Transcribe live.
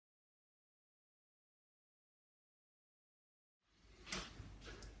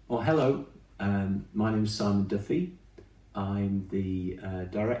Well, hello, my name is Simon Duffy. I'm the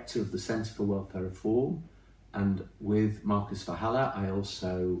Director of the Centre for Welfare Reform, and with Marcus Verhaller I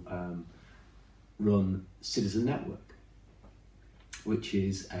also run Citizen Network, which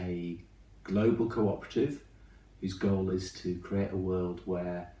is a global cooperative whose goal is to create a world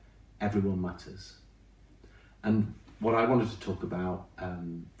where everyone matters. And what I wanted to talk about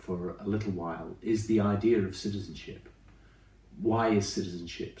for a little while is the idea of citizenship. Why is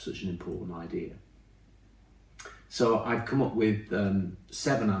citizenship such an important idea? So I've come up with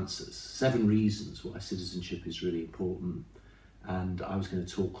 7 answers, 7 reasons why citizenship is really important, and I was going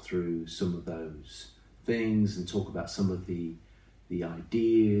to talk through some of those things and talk about some of the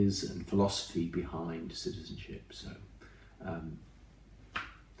ideas and philosophy behind citizenship. So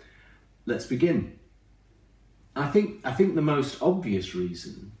let's begin. I think the most obvious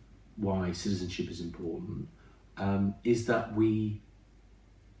reason why citizenship is important is that we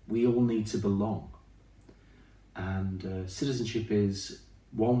all need to belong, and citizenship is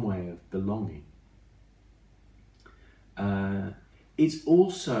one way of belonging. It's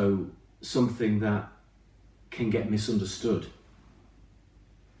also something that can get misunderstood.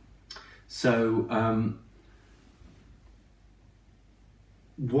 So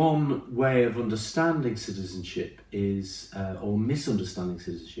one way of understanding citizenship is, or misunderstanding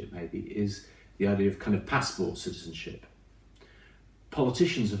citizenship maybe, is the idea of kind of passport citizenship.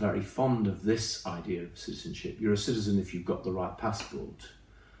 Politicians are very fond of this idea of citizenship. You're a citizen if you've got the right passport.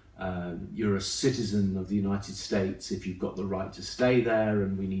 You're a citizen of the United States if you've got the right to stay there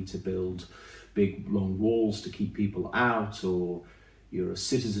and we need to build big long walls to keep people out, or you're a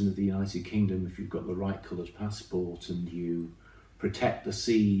citizen of the United Kingdom if you've got the right coloured passport and you protect the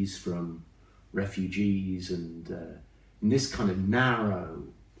seas from refugees. And in this kind of narrow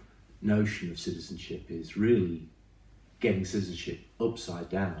notion of citizenship is really getting citizenship upside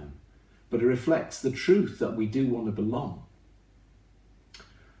down, but it reflects the truth that we do want to belong.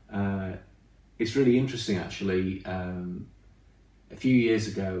 It's really interesting actually. A few years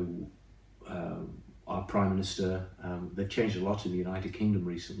ago, our Prime Minister, they've changed a lot in the United Kingdom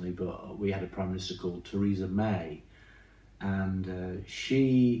recently, but we had a Prime Minister called Theresa May, and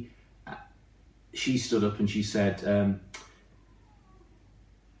she stood up and she said,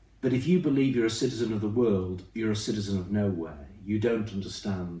 but if you believe you're a citizen of the world, you're a citizen of nowhere. You don't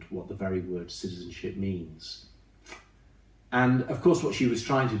understand what the very word citizenship means. And of course what she was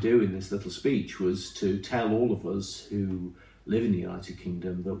trying to do in this little speech was to tell all of us who live in the United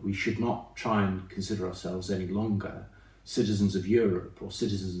Kingdom that we should not try and consider ourselves any longer citizens of Europe or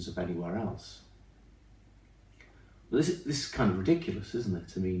citizens of anywhere else. Well, this is kind of ridiculous, isn't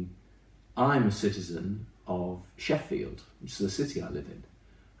it? I mean, I'm a citizen of Sheffield, which is the city I live in.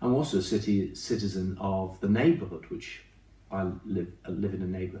 I'm also a citizen of the neighbourhood, which I live in a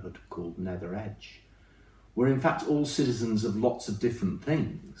neighbourhood called Nether Edge. We're in fact all citizens of lots of different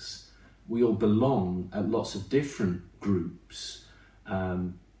things. We all belong at lots of different groups.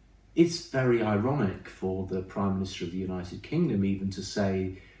 It's very ironic for the Prime Minister of the United Kingdom even to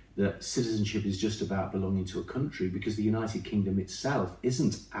say that citizenship is just about belonging to a country, because the United Kingdom itself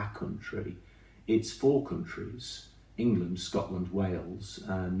isn't a country. It's 4 countries: England, Scotland, Wales,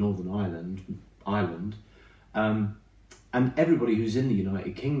 Northern Ireland. And everybody who's in the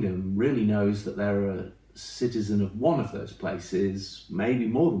United Kingdom really knows that they're a citizen of one of those places, maybe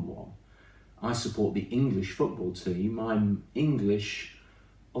more than one. I support the English football team. I'm English,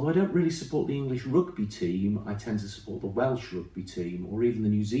 although I don't really support the English rugby team. I tend to support the Welsh rugby team or even the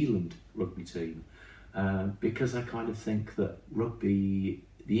New Zealand rugby team, because I kind of think that the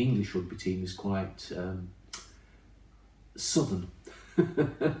English rugby team is quite southern.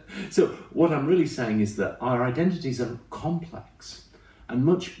 So what I'm really saying is that our identities are complex, and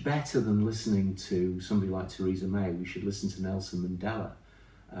much better than listening to somebody like Theresa May, we should listen to Nelson Mandela.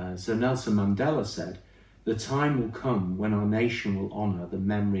 So Nelson Mandela said, "The time will come when our nation will honour the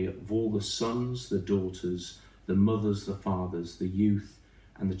memory of all the sons, the daughters, the mothers, the fathers, the youth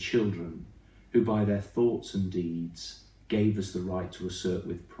and the children who by their thoughts and deeds gave us the right to assert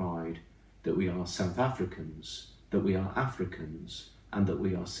with pride that we are South Africans, that we are Africans, and that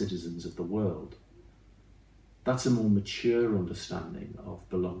we are citizens of the world." That's a more mature understanding of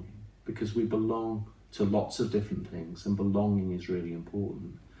belonging, because we belong to lots of different things, and belonging is really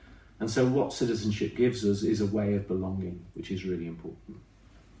important. And so what citizenship gives us is a way of belonging, which is really important.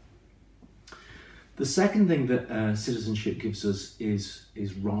 The second thing that citizenship gives us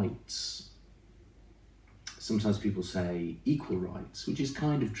is rights. Sometimes people say equal rights, which is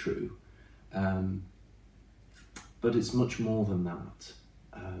kind of true, but it's much more than that.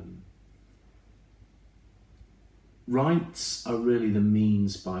 rights are really the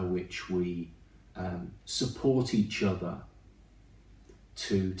means by which we support each other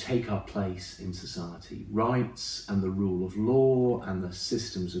to take our place in society. Rights and the rule of law and the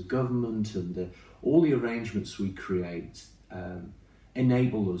systems of government and all the arrangements we create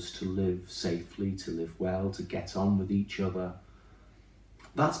enable us to live safely, to live well, to get on with each other.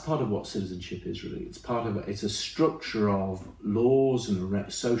 That's part of what citizenship is, really. It's a structure of laws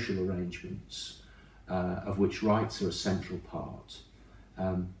and social arrangements of which rights are a central part,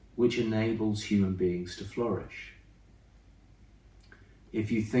 which enables human beings to flourish.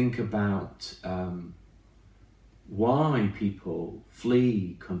 If you think about why people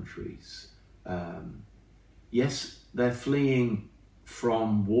flee countries, yes, they're fleeing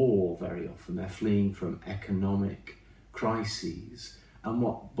from war very often. They're fleeing from economic crises, and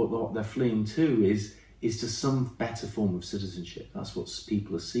what they're fleeing to is to some better form of citizenship. That's what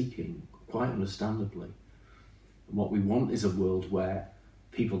people are seeking, quite understandably. And what we want is a world where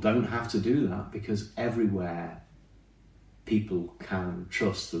people don't have to do that, because everywhere people can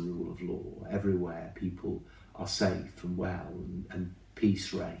trust the rule of law, everywhere people are safe and well, and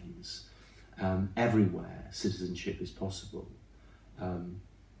peace reigns. Everywhere citizenship is possible.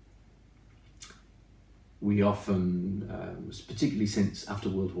 We often, particularly since after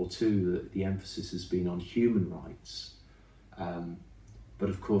World War II, the emphasis has been on human rights. But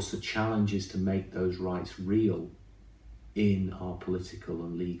of course the challenge is to make those rights real in our political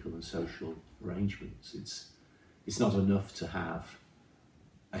and legal and social arrangements. It's not enough to have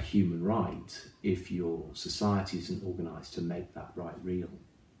a human right if your society isn't organised to make that right real.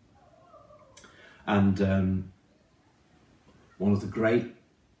 And one of the great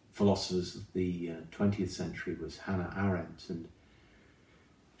philosophers of the 20th century was Hannah Arendt, and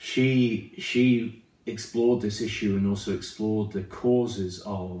she explored this issue and also explored the causes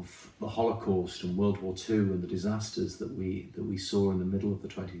of the Holocaust and World War II and the disasters that we saw in the middle of the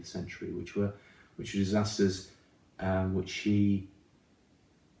 20th century, which were disasters which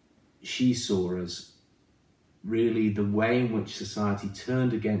she saw as really the way in which society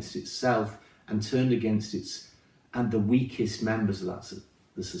turned against itself and turned against the weakest members of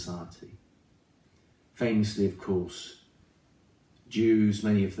the society. Famously, of course, Jews,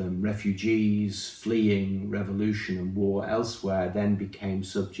 many of them refugees fleeing revolution and war elsewhere, then became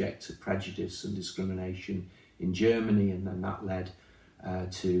subject to prejudice and discrimination in Germany, and then that led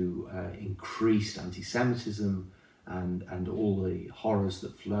to increased anti-Semitism and all the horrors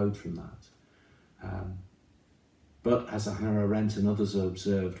that flowed from that. But as Hannah Arendt and others have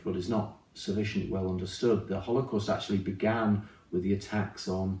observed, what is not sufficiently well understood, the Holocaust actually began with the attacks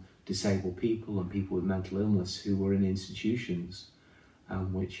on disabled people and people with mental illness who were in institutions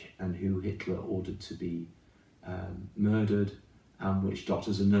and who Hitler ordered to be murdered, and which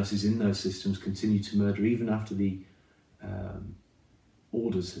doctors and nurses in those systems continued to murder even after the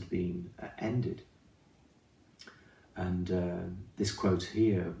orders had been ended. And this quote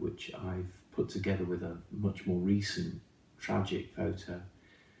here, which I've put together with a much more recent tragic photo,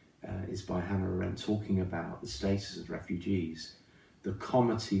 is by Hannah Arendt, talking about the status of refugees, the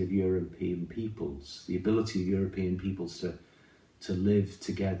comity of European peoples, the ability of European peoples to live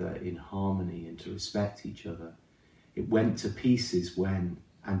together in harmony and to respect each other. It went to pieces when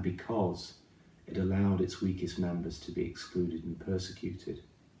and because it allowed its weakest members to be excluded and persecuted.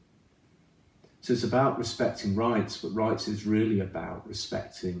 So it's about respecting rights, but rights is really about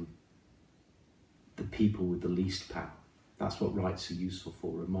respecting the people with the least power. That's what rights are useful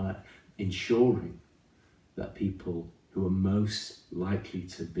for, ensuring that people who are most likely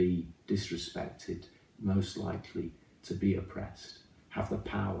to be disrespected, most likely to be oppressed, have the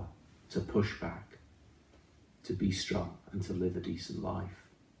power to push back, to be strong and to live a decent life.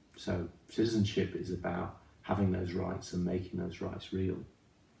 So citizenship is about having those rights and making those rights real.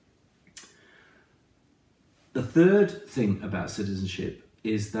 The third thing about citizenship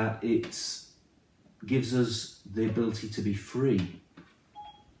is that it gives us the ability to be free.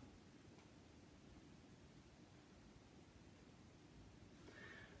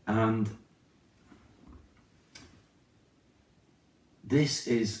 And this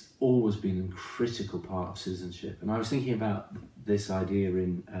has always been a critical part of citizenship. And I was thinking about this idea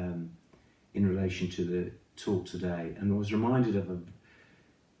in relation to the talk today, and I was reminded of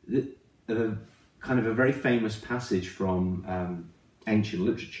a kind of a very famous passage from ancient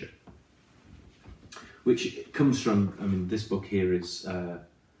literature, which comes from, this book here is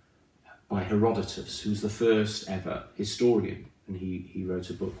by Herodotus, who's the first ever historian, and he wrote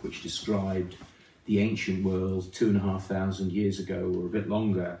a book which described the ancient world 2,500 years ago, or a bit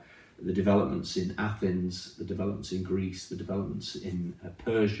longer, the developments in Athens, the developments in Greece, the developments in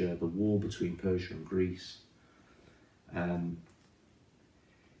Persia, the war between Persia and Greece. And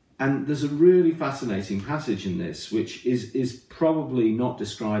there's a really fascinating passage in this, which is probably not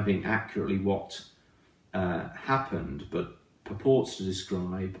describing accurately what happened, but purports to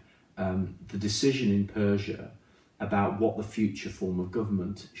describe the decision in Persia about what the future form of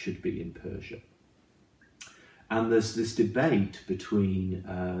government should be in Persia. And there's this debate between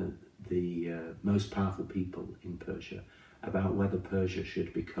the most powerful people in Persia about whether Persia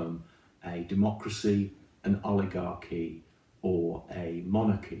should become a democracy, an oligarchy, or a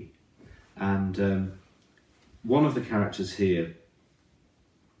monarchy. And one of the characters here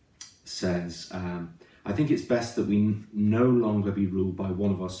says, I think it's best that we no longer be ruled by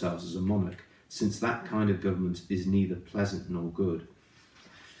one of ourselves as a monarch, since that kind of government is neither pleasant nor good.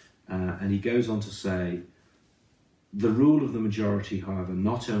 And he goes on to say, the rule of the majority, however,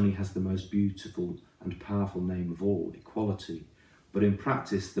 not only has the most beautiful and powerful name of all, equality, but in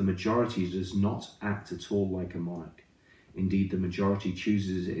practice the majority does not act at all like a monarch. Indeed, the majority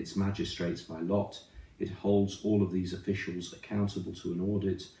chooses its magistrates by lot, it holds all of these officials accountable to an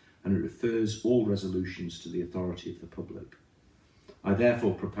audit, and it refers all resolutions to the authority of the public. I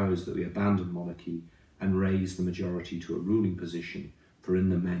therefore propose that we abandon monarchy and raise the majority to a ruling position, for in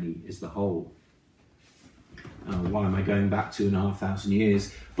the many is the whole. Why am I going back 2,500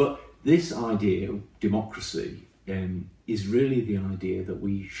 years? But this idea of democracy is really the idea that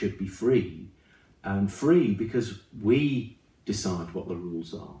we should be free. And free because we decide what the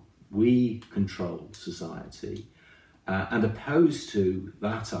rules are. We control society. And opposed to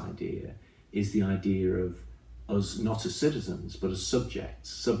that idea is the idea of us not as citizens, but as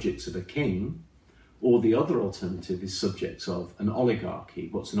subjects of a king, or the other alternative is subjects of an oligarchy.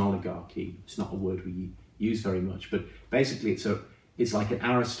 What's an oligarchy? It's not a word we use very much, but basically it's like an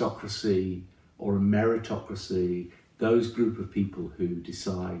aristocracy or a meritocracy, those group of people who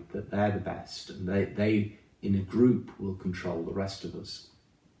decide that they're the best and they in a group will control the rest of us.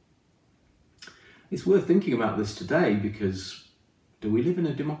 It's worth thinking about this today because do we live in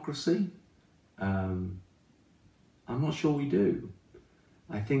a democracy? I'm not sure we do.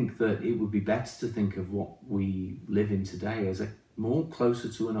 I think that it would be better to think of what we live in today as more closer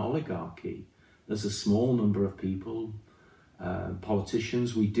to an oligarchy. There's a small number of people,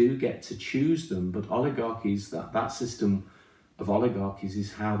 politicians, we do get to choose them, but oligarchies, that system of oligarchies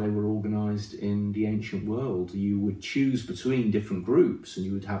is how they were organised in the ancient world. You would choose between different groups and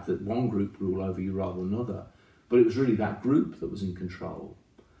you would have that one group rule over you rather than another, but it was really that group that was in control.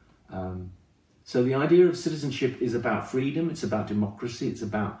 So the idea of citizenship is about freedom, it's about democracy, it's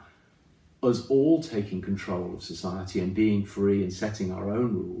about us all taking control of society and being free and setting our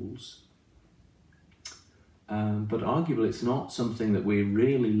own rules. But arguably it's not something that we're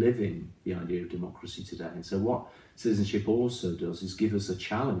really living, the idea of democracy today. And so what citizenship also does is give us a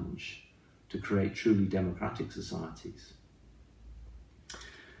challenge to create truly democratic societies.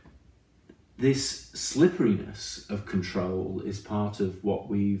 This slipperiness of control is part of what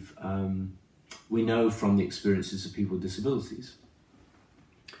we know from the experiences of people with disabilities.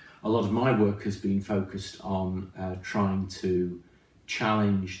 A lot of my work has been focused on trying to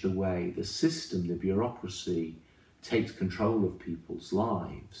challenge the way the system, the bureaucracy, takes control of people's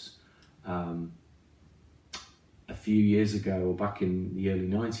lives. A few years ago, or back in the early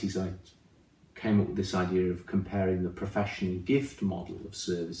 90s, I came up with this idea of comparing the professional gift model of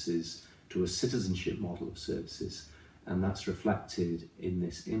services to a citizenship model of services, and that's reflected in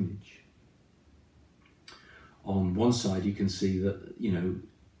this image. On one side, you can see that,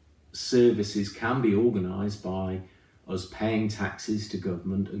 services can be organised by us paying taxes to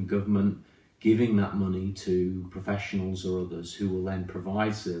government and government giving that money to professionals or others who will then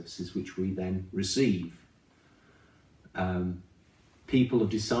provide services which we then receive. People have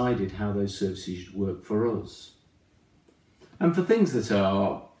decided how those services should work for us. And for things that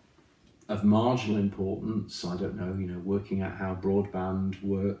are of marginal importance, I don't know, working out how broadband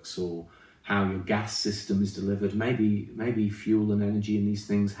works or how your gas system is delivered, maybe fuel and energy and these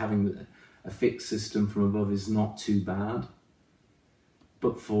things, having a fixed system from above is not too bad.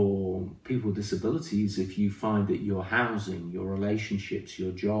 But for people with disabilities, if you find that your housing, your relationships,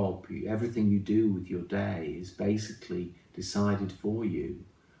 your job, everything you do with your day is basically decided for you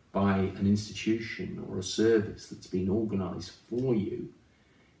by an institution or a service that's been organised for you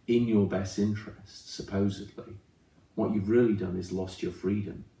in your best interest, supposedly, what you've really done is lost your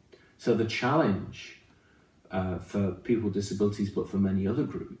freedom. So the challenge for people with disabilities, but for many other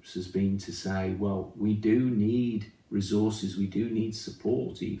groups, has been to say, well, we do need resources, we do need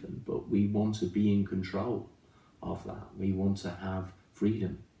support even, but we want to be in control of that. We want to have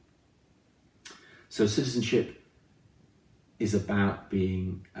freedom. So citizenship is about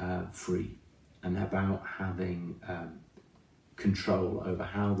being free. and about having control over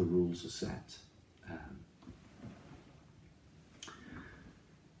how the rules are set.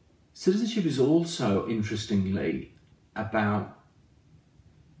 Citizenship is also, interestingly, about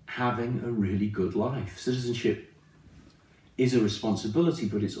having a really good life. Citizenship is a responsibility,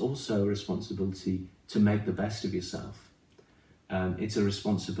 but it's also a responsibility to make the best of yourself. It's a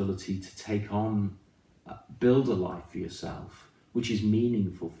responsibility to take on, build a life for yourself, which is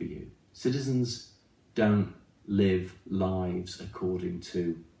meaningful for you. Citizens don't live lives according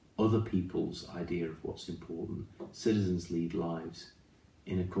to other people's idea of what's important. Citizens lead lives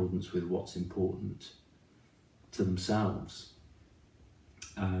in accordance with what's important to themselves.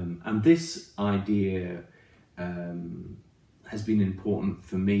 And this idea has been important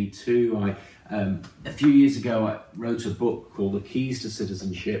for me too. A few years ago, I wrote a book called The Keys to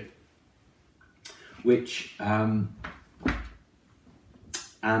Citizenship, which, with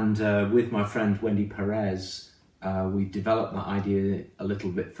my friend Wendy Perez, we developed that idea a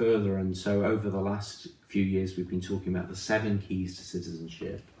little bit further. And so over the last few years, we've been talking about the 7 keys to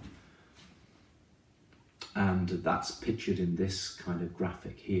citizenship. And that's pictured in this kind of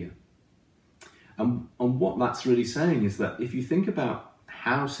graphic here. And what that's really saying is that if you think about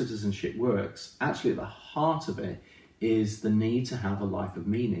how citizenship works, actually at the heart of it is the need to have a life of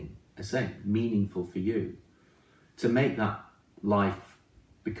meaning. I say, meaningful for you. To make that life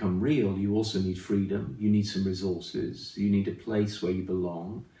become real, you also need freedom, you need some resources, you need a place where you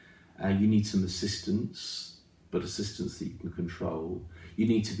belong, you need some assistance, but assistance that you can control. You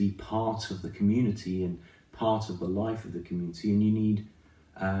need to be part of the community and part of the life of the community, and you need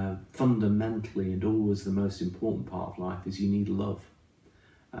fundamentally, and always the most important part of life, is you need love.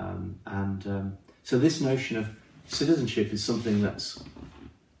 So this notion of citizenship is something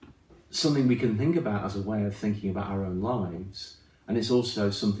we can think about as a way of thinking about our own lives, and it's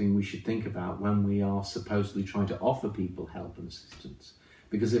also something we should think about when we are supposedly trying to offer people help and assistance.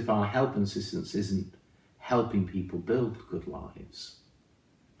 Because if our help and assistance isn't helping people build good lives,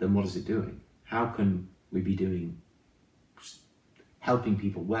 then what is it doing? How can we be helping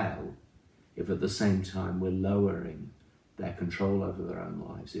people well if at the same time we're lowering their control over their own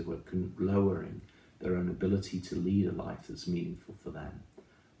lives, if we're lowering their own ability to lead a life that's meaningful for them,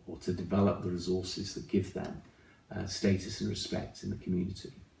 or to develop the resources that give them status and respect in the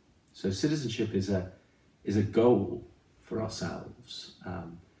community? So citizenship is a goal for ourselves.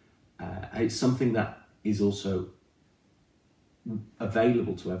 It's something that is also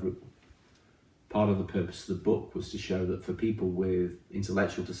available to everyone. Part of the purpose of the book was to show that for people with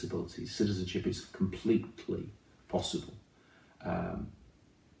intellectual disabilities, citizenship is completely possible.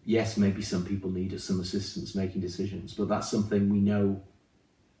 Yes, maybe some people need some assistance making decisions, but that's something we know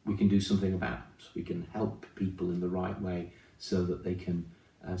we can do something about. We can help people in the right way so that they can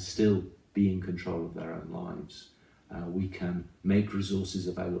still be in control of their own lives. We can make resources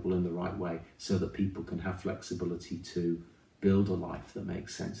available in the right way so that people can have flexibility to build a life that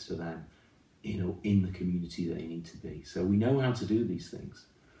makes sense to them, in the community they need to be. So we know how to do these things,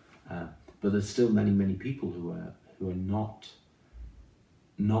 but there's still many, many people who are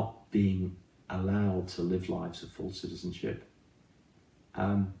not being allowed to live lives of full citizenship.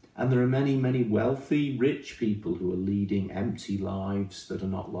 And there are many, many wealthy, rich people who are leading empty lives that are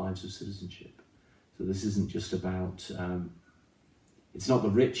not lives of citizenship. So this isn't just about, it's not the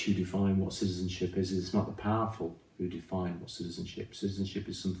rich who define what citizenship is, it's not the powerful who define what citizenship. Citizenship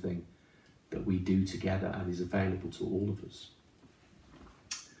is something that we do together and is available to all of us.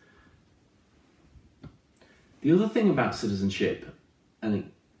 The other thing about citizenship,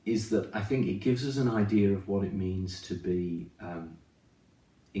 is that I think it gives us an idea of what it means to be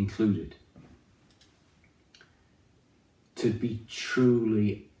included, to be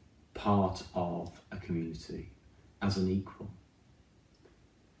truly part of a community as an equal.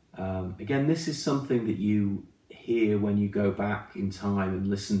 Again, this is something that you hear when you go back in time and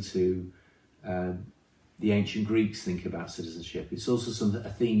listen to the ancient Greeks think about citizenship. It's also a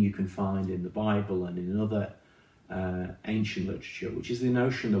theme you can find in the Bible and in other ancient literature, which is the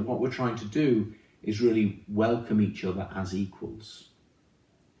notion that what we're trying to do is really welcome each other as equals.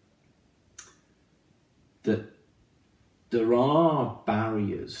 That there are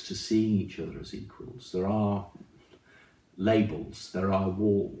barriers to seeing each other as equals. There are labels, there are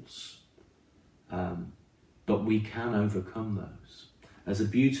walls, but we can overcome those. There's a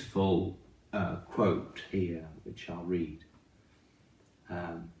beautiful quote here, which I'll read.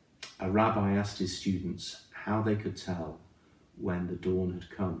 A rabbi asked his students how they could tell when the dawn had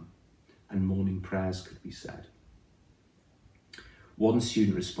come and morning prayers could be said. One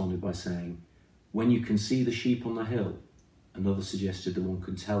student responded by saying, "When you can see the sheep on the hill Another suggested that one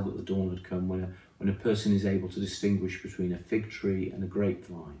can tell that the dawn had come when a person is able to distinguish between a fig tree and a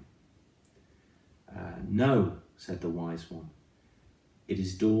grapevine. No, said the wise one. It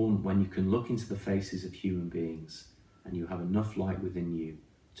is dawn when you can look into the faces of human beings and you have enough light within you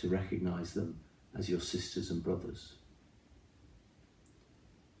to recognise them as your sisters and brothers.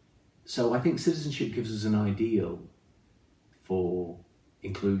 So I think citizenship gives us an ideal for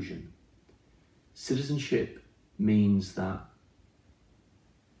inclusion. Citizenship means that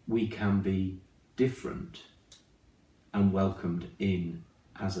we can be different and welcomed in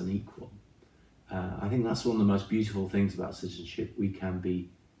as an equal. I think that's one of the most beautiful things about citizenship. We can be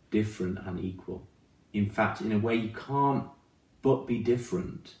different and equal. In fact, in a way, you can't but be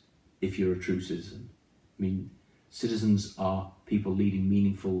different if you're a true citizen. I mean, citizens are people leading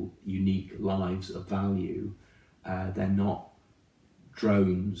meaningful, unique lives of value. They're not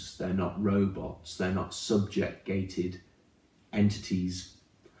drones, they're not robots, they're not subject-gated entities.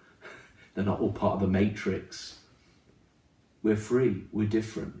 They're not all part of the matrix. We're free, we're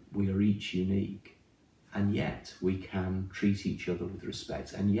different, we are each unique, and yet we can treat each other with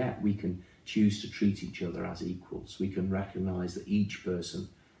respect, and yet we can choose to treat each other as equals. We can recognise that each person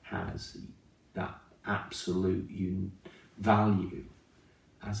has that absolute value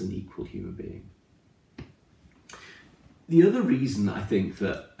as an equal human being. The other reason I think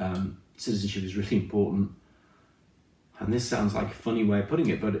that citizenship is really important, and this sounds like a funny way of putting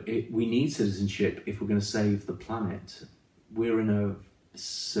it, but we need citizenship if we're going to save the planet. We're in a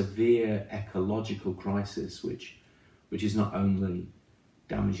severe ecological crisis, which is not only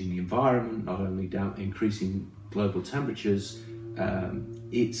damaging the environment, not only increasing global temperatures,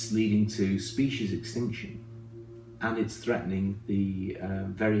 it's leading to species extinction, and it's threatening the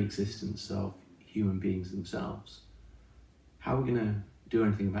very existence of human beings themselves. How are we going to do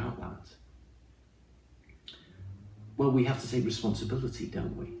anything about that? Well, we have to take responsibility,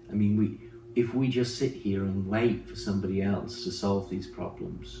 don't we? I mean, if we just sit here and wait for somebody else to solve these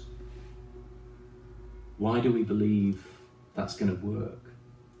problems, why do we believe that's going to work?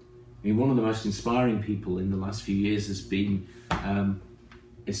 I mean, one of the most inspiring people in the last few years has been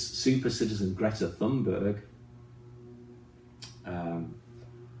a super citizen, Greta Thunberg.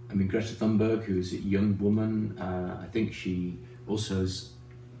 Greta Thunberg, who is a young woman, I think she also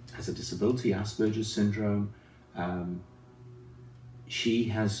has a disability, Asperger's syndrome. She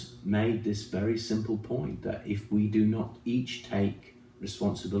has made this very simple point that if we do not each take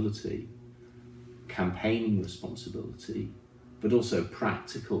responsibility, campaigning responsibility, but also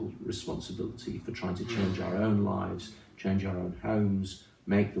practical responsibility for trying to change our own lives, change our own homes,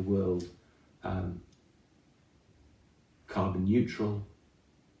 make the world carbon neutral,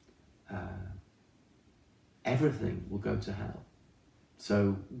 everything will go to hell.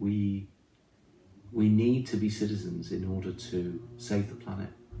 So we need to be citizens in order to save the planet.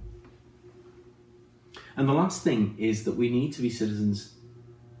 And the last thing is that we need to be citizens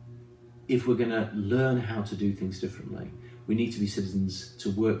if we're going to learn how to do things differently. We need to be citizens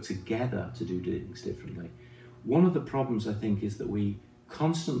to work together to do things differently. One of the problems, I think, is that we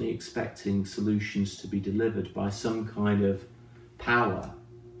constantly expecting solutions to be delivered by some kind of power,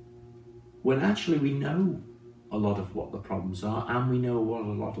 when actually we know a lot of what the problems are and we know what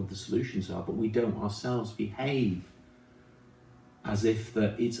a lot of the solutions are, but we don't ourselves behave as if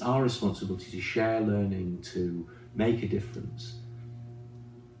that it's our responsibility to share learning, to make a difference.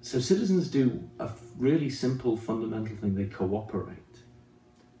 So citizens do a really simple, fundamental thing. They cooperate.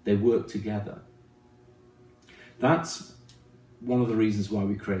 They work together. That's one of the reasons why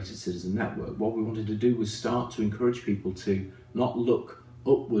we created Citizen Network. What we wanted to do was start to encourage people to not look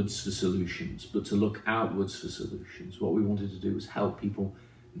upwards for solutions, but to look outwards for solutions. What we wanted to do was help people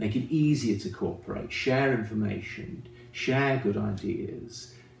make it easier to cooperate, share information, share good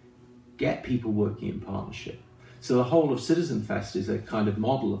ideas, get people working in partnership. So the whole of Citizen Fest is a kind of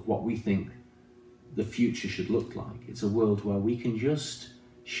model of what we think the future should look like. It's a world where we can just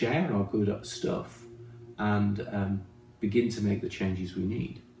share our good stuff and begin to make the changes we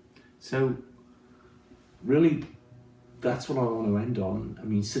need. So really, that's what I want to end on. I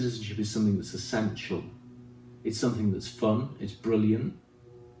mean, citizenship is something that's essential. It's something that's fun, it's brilliant.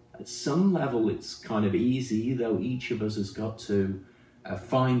 At some level, it's kind of easy, though each of us has got to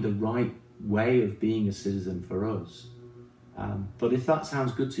find the right way of being a citizen for us. But if that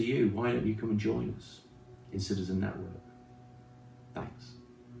sounds good to you, why don't you come and join us in Citizen Network? Thanks.